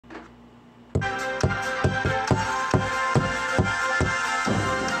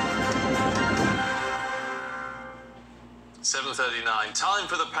7:39. Time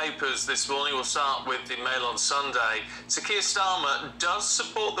for the papers this morning. We'll start with the Mail on Sunday. Sir Keir Starmer does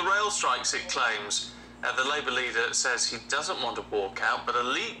support the rail strikes, it claims. The Labour leader says he doesn't want to walk out, but a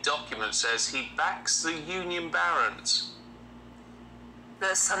leaked document says he backs the union barons.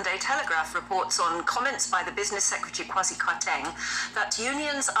 The Sunday Telegraph reports on comments by the Business Secretary Kwasi Kwarteng that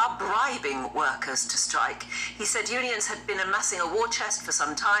unions are bribing workers to strike. He said unions had been amassing a war chest for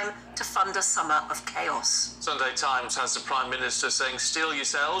some time to fund a summer of chaos. Sunday Times has the Prime Minister saying, steel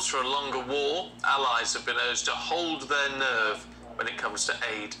yourselves for a longer war. Allies have been urged to hold their nerve when it comes to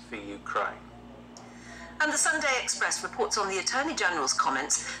aid for Ukraine. And the Sunday Express reports on the Attorney General's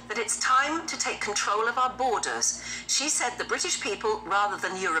comments that it's time to take control of our borders. She said the British people, rather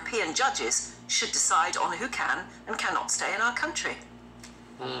than European judges, should decide on who can and cannot stay in our country.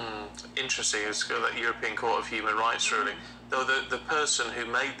 Interesting. It's got that European Court of Human Rights ruling. Though the person who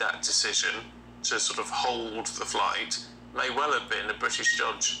made that decision to sort of hold the flight may well have been a British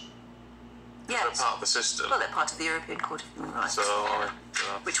judge. Yes. They're part of the system. Well, they're part of the European Court of Human Rights. So,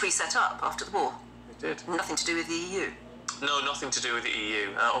 which we set up after the war. Did. Nothing to do with the EU. No, nothing to do with the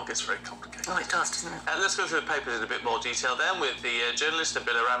EU. All gets very complicated. Oh, it does, doesn't it? Let's go through the papers in a bit more detail then with the journalist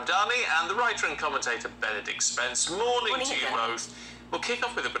Nabila Ramdani and the writer and commentator Benedict Spence. Morning to you both. We'll kick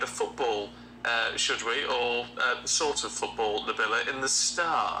off with a bit of football, should we? Or sort of football, Nabila, in the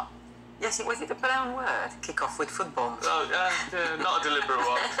Star. Yes, was it a play-on word? Kick off with football. Oh, yeah, not a deliberate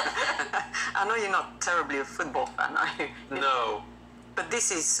one. I know you're not terribly a football fan, are you? No. But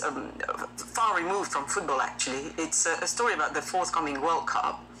this is far removed from football, actually. It's a story about the forthcoming World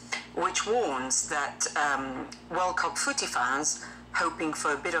Cup, which warns that World Cup footy fans hoping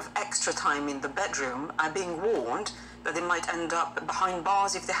for a bit of extra time in the bedroom are being warned that they might end up behind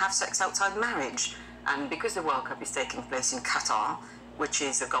bars if they have sex outside marriage. And because the World Cup is taking place in Qatar, which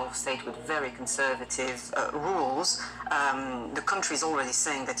is a Gulf state with very conservative rules, the country is already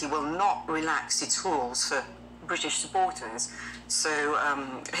saying that it will not relax its rules for British supporters. So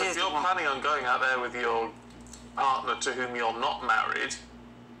if you're planning on going out there with your partner to whom you're not married,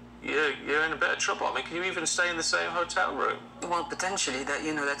 you're in a bit of trouble. I mean, can you even stay in the same hotel room? Well, potentially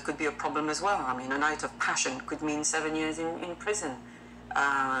that could be a problem as well. I mean, a night of passion could mean 7 years in prison.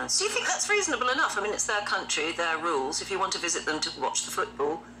 Do you think that's reasonable enough? I mean, it's their country, their rules. If you want to visit them to watch the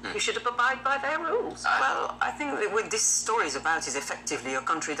football, you should abide by their rules. Well, I think that what this story is about is effectively a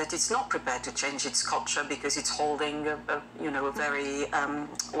country that is not prepared to change its culture because it's holding, a very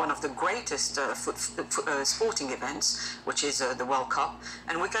one of the greatest sporting events, which is the World Cup.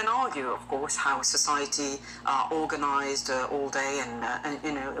 And we can argue, of course, how society are organised all day, and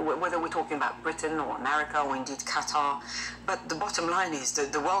whether we're talking about Britain or America or indeed Qatar. But the bottom line is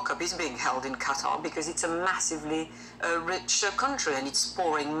that the World Cup is being held in Qatar because it's a massively rich country and it's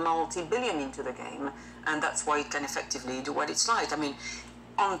pouring multi-billion into the game, and that's why it can effectively do what it's like. I mean,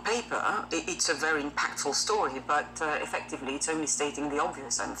 on paper, it's a very impactful story, but effectively it's only stating the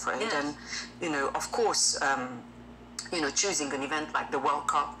obvious, I'm afraid. Yes. And, of course, choosing an event like the World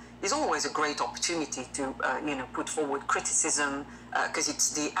Cup is always a great opportunity to, put forward criticism because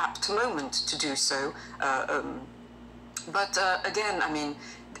it's the apt moment to do so. But again, I mean,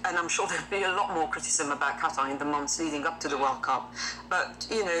 and I'm sure there'll be a lot more criticism about Qatar in the months leading up to the World Cup. But,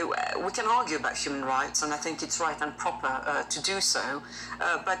 we can argue about human rights, and I think it's right and proper to do so.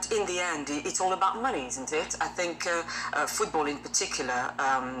 But in the end, it's all about money, isn't it? I think football in particular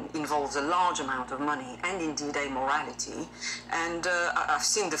involves a large amount of money and indeed a morality. And I've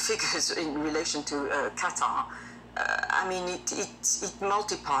seen the figures in relation to Qatar. I mean, it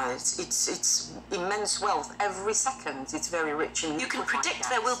multiplies. It's immense wealth every second. It's very rich. You can predict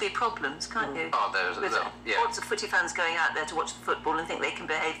there will be problems, can't you? Oh, there's lots of footy fans going out there to watch the football and think they can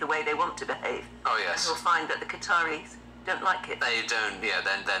behave the way they want to behave. Oh, yes. And you'll find that the Qataris don't like it. They don't,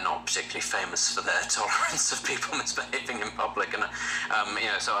 they're not particularly famous for their tolerance of people misbehaving in public, and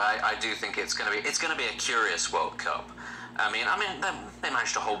so I do think it's going to be a curious World Cup. I mean, they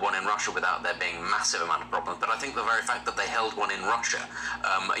managed to hold one in Russia without there being massive amount of problems. But I think the very fact that they held one in Russia,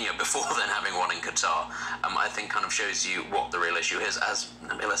 before then having one in Qatar, I think kind of shows you what the real issue is. As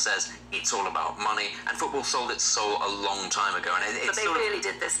Nabila says, it's all about money, and football sold its soul a long time ago. And but they really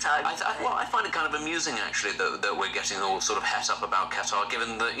did this time. I find it kind of amusing actually that we're getting all sort of het up about Qatar,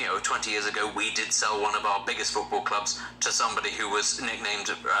 given that 20 years ago we did sell one of our biggest football clubs to somebody who was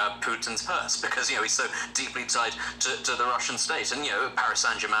nicknamed Putin's purse, because he's so deeply tied to the Russian state, and Paris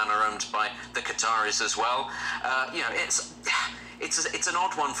Saint-Germain are owned by the Qataris as well. It's an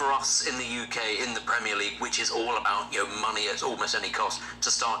odd one for us in the UK, in the Premier League, which is all about money at almost any cost,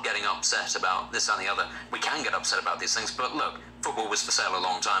 to start getting upset about this and the other. We can get upset about these things, but look, football was for sale a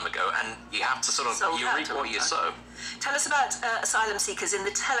long time ago, and you have to sort of, you reap what you sow. Tell us about asylum seekers in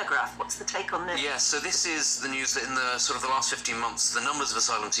the Telegraph. What's the take on this? Yeah, so this is the news that in the sort of the last 15 months, the numbers of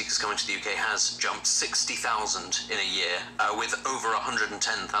asylum seekers coming to the UK has jumped 60,000 in a year, with over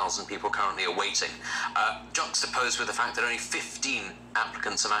 110,000 people currently awaiting. Juxtaposed with the fact that only 15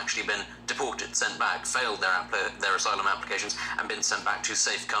 applicants have actually been deported, sent back, failed their asylum applications, and been sent back to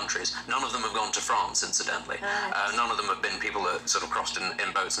safe countries. None of them have gone to France, incidentally. None of them have been people that sort of crossed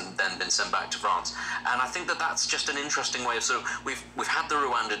in boats and then been sent back to France. And I think that that's just an interesting way of sort of, we've had the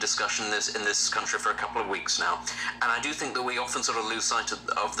Rwanda discussion in this country for a couple of weeks now, and I do think that we often sort of lose sight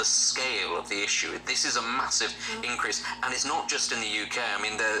of the scale of the issue. This is a massive increase, and it's not just in the UK. I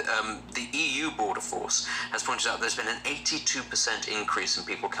mean, the EU border force has pointed out there's been an 82% increase in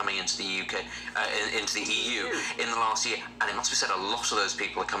people coming into the UK, into the EU in the last year, and it must be said a lot of those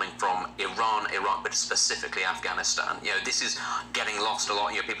people are coming from Iran, Iraq, but specifically Afghanistan. You know, this is getting lost a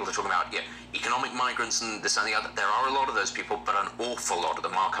lot. You know, people are talking about economic migrants and this and the other. There are a lot of those people, but an awful lot of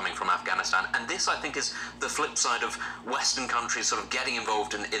them are coming from Afghanistan. And this, I think, is the flip side of Western countries sort of getting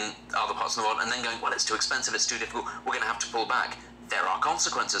involved in other parts of the world and then going, well, it's too expensive, it's too difficult, we're going to have to pull back. There are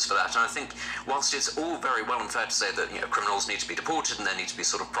consequences for that, and I think whilst it's all very well and fair to say that criminals need to be deported and there need to be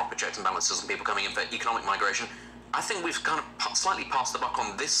sort of proper checks and balances on people coming in for economic migration, I think we've kind of slightly passed the buck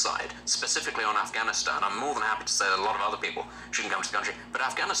on this side, specifically on Afghanistan. I'm more than happy to say that a lot of other people shouldn't come to the country, but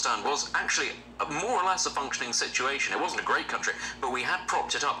Afghanistan was actually more or less a functioning situation. It wasn't a great country, but we had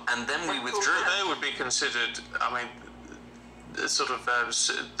propped it up, and then we withdrew. They would be considered, I mean, sort of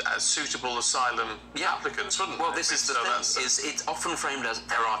suitable asylum applicants, wouldn't they? Well, this is the thing, it's often framed as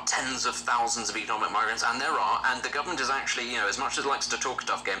there are tens of thousands of economic migrants, and there are, and the government is actually, as much as it likes to talk a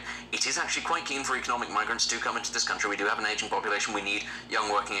tough game, it is actually quite keen for economic migrants to come into this country. We do have an ageing population, we need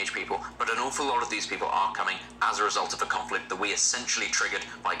young working age people, but an awful lot of these people are coming as a result of a conflict that we essentially triggered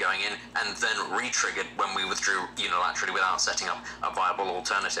by going in and then re-triggered when we withdrew unilaterally without setting up a viable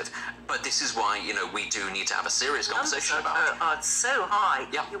alternative. But this is why, we do need to have a serious conversation about it. Are so high.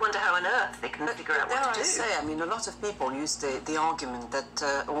 You wonder how on earth they can figure out what to do. Say, I mean, a lot of people use the argument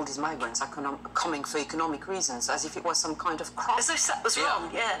that all these migrants are coming for economic reasons, as if it was some kind of crime. As if that was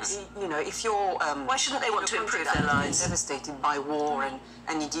wrong, yes. If you're... why shouldn't they want to improve their lives? Devastated by war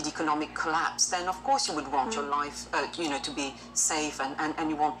and indeed economic collapse, then of course you would want your life, to be safe and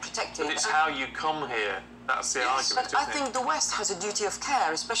you want protected. But it's how you come here. That's the argument, but I think the West has a duty of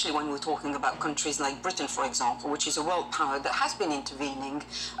care, especially when we're talking about countries like Britain, for example, which is a world power that has been intervening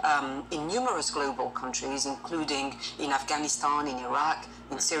in numerous global countries, including in Afghanistan, in Iraq,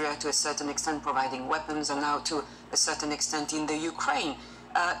 in Syria, to a certain extent providing weapons, and now to a certain extent in the Ukraine.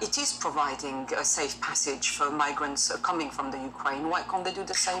 It is providing a safe passage for migrants coming from the Ukraine. Why can't they do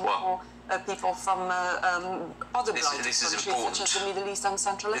the same for people from other countries, such as the Middle East and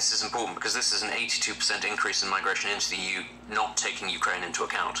Central Asia? This is important because this is an 82% increase in migration into the EU, not taking Ukraine into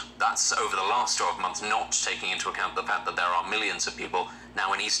account. That's over the last 12 months, not taking into account the fact that there are millions of people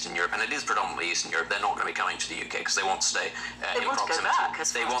now in Eastern Europe, and it is predominantly Eastern Europe. They're not going to be coming to the UK because they want to stay in proximity.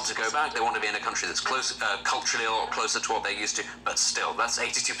 They want to go back. They want to be in a country that's close, culturally a lot closer to what they're used to. But still, that's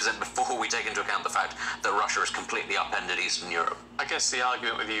 82% before we take into account the fact that Russia has completely upended Eastern Europe. I guess the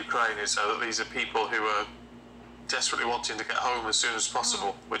argument with Ukraine is that these are people who are desperately wanting to get home as soon as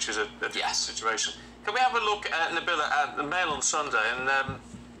possible, which is a different situation. Can we have a look at Nabila at the Mail on Sunday? And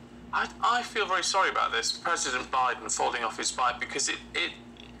I feel very sorry about this, President Biden falling off his bike, because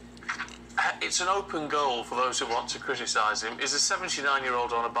it's an open goal for those who want to criticise him. He's a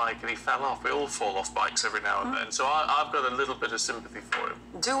 79-year-old on a bike and he fell off. We all fall off bikes every now and then, so I've got a little bit of sympathy for him.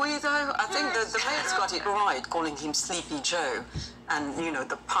 Do we, though? I think that the Mail's got it right, calling him Sleepy Joe. And,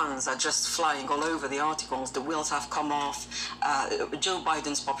 the puns are just flying all over the articles. The wheels have come off. Joe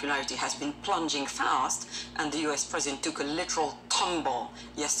Biden's popularity has been plunging fast, and the US president took a literal tumble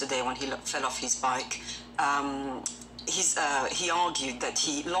yesterday when he fell off his bike. He argued that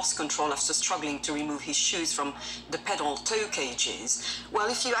he lost control after struggling to remove his shoes from the pedal toe cages. Well,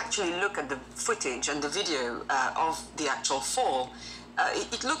 if you actually look at the footage and the video of the actual fall,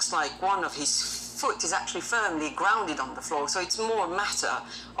 it looks like one of his foot is actually firmly grounded on the floor, so it's more a matter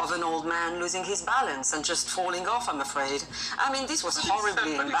of an old man losing his balance and just falling off, I'm afraid. I mean, this was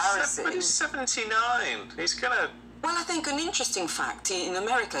horribly embarrassing. But he's 79. He's gonna... Well, I think an interesting fact in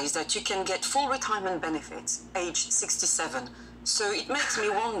America is that you can get full retirement benefits aged 67. So it makes me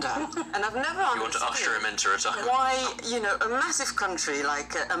wonder, and I've never understood you want to usher him into retirement. Why, a massive country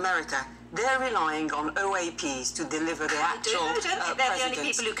like America they're relying on OAPs to deliver the actual Don't think they're the only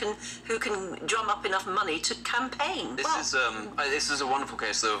president. people who can drum up enough money to campaign. This is a wonderful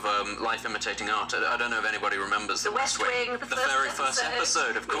case of life imitating art. I don't know if anybody remembers the West Wing, the very first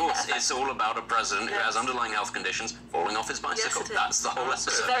episode, of course. Yeah. It's all about a president who has underlying health conditions falling off his bicycle. Yes, it is. That's the whole It's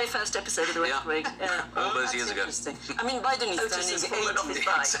the episode. very first episode of the West Wing. Yeah. All those years ago. Interesting. I mean, Biden is Otis has fallen off his turning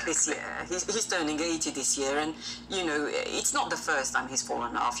bike. 80 this year. He's turning 80 this year, and you know, it's not the first time he's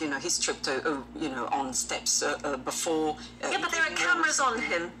fallen off. You know, he's tripped, on steps before. Yeah, but there are cameras on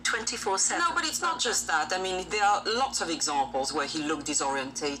him 24/7. No, but it's not just that. I mean, there are lots of examples where he looked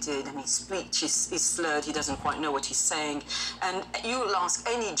disorientated and his speech is slurred. He doesn't quite know what he's saying. And you'll ask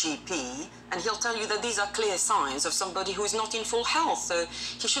any GP, and he'll tell you that these are clear signs of somebody who's not in full health. So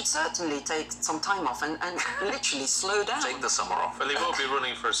he should certainly take some time off and literally slow down. Take the summer off. Well, he won't be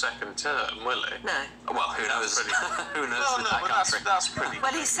running for a second term, will he? No. Well, who knows? Who knows Well, with no, that but country? that's pretty.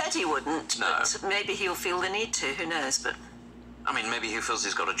 Well, he said he wouldn't, No. but maybe he'll feel the need to. Who knows? But I mean, maybe he feels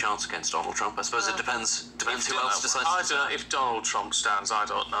he's got a chance against Donald Trump. I suppose it depends who else decides. I don't know if Donald Trump stands. I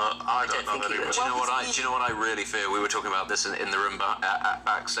don't know. I don't know think that he he will. would. Do you know what I really fear? We were talking about this in the room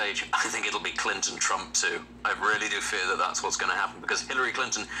backstage. I think it'll be Clinton-Trump too. I really do fear that that's what's going to happen, because Hillary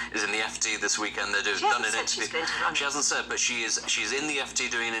Clinton is in the FT this weekend. They've done an hasn't said she's interview. going to run. She hasn't said, but she's in the FT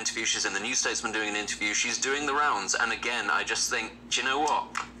doing an interview. She's in the New Statesman doing an interview. She's doing the rounds. And again, I just think, do you know what?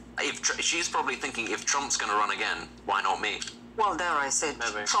 She's probably thinking, if Trump's going to run again, why not me? Well, there I said,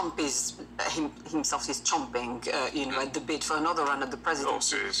 Maybe. Trump is himself is chomping, at the bit for another run at the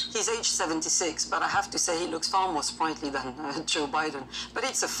presidency. Of course he is. He's age 76, but I have to say he looks far more sprightly than Joe Biden. But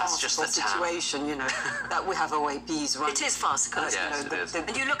it's a just farcical the tan. situation, that we have OAPs running. it is farcical. isn't Yes, it? it is.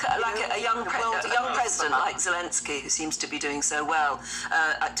 And you look at a young president like Zelensky, who seems to be doing so well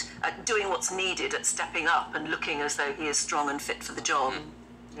at doing what's needed, at stepping up and looking as though he is strong and fit for the job.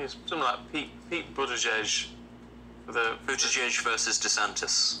 Yes, something like Pete Buttigieg. Buttigieg versus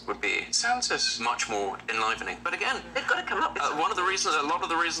DeSantis would be DeSantis. much more enlivening. But again, They've got to come up with a lot of the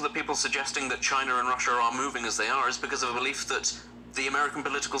reasons that people suggesting that China and Russia are moving as they are is because of a belief that the American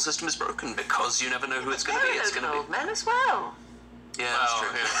political system is broken, because you never know who it's going to be. It's going to old be. men as well. Yeah, Well, that's true.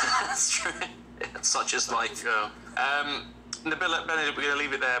 yeah. That's true. Yeah, such is life. Go. Nabil Benedict, we're going to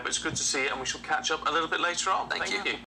leave it there, but it's good to see you, and we shall catch up a little bit later on. Thank you.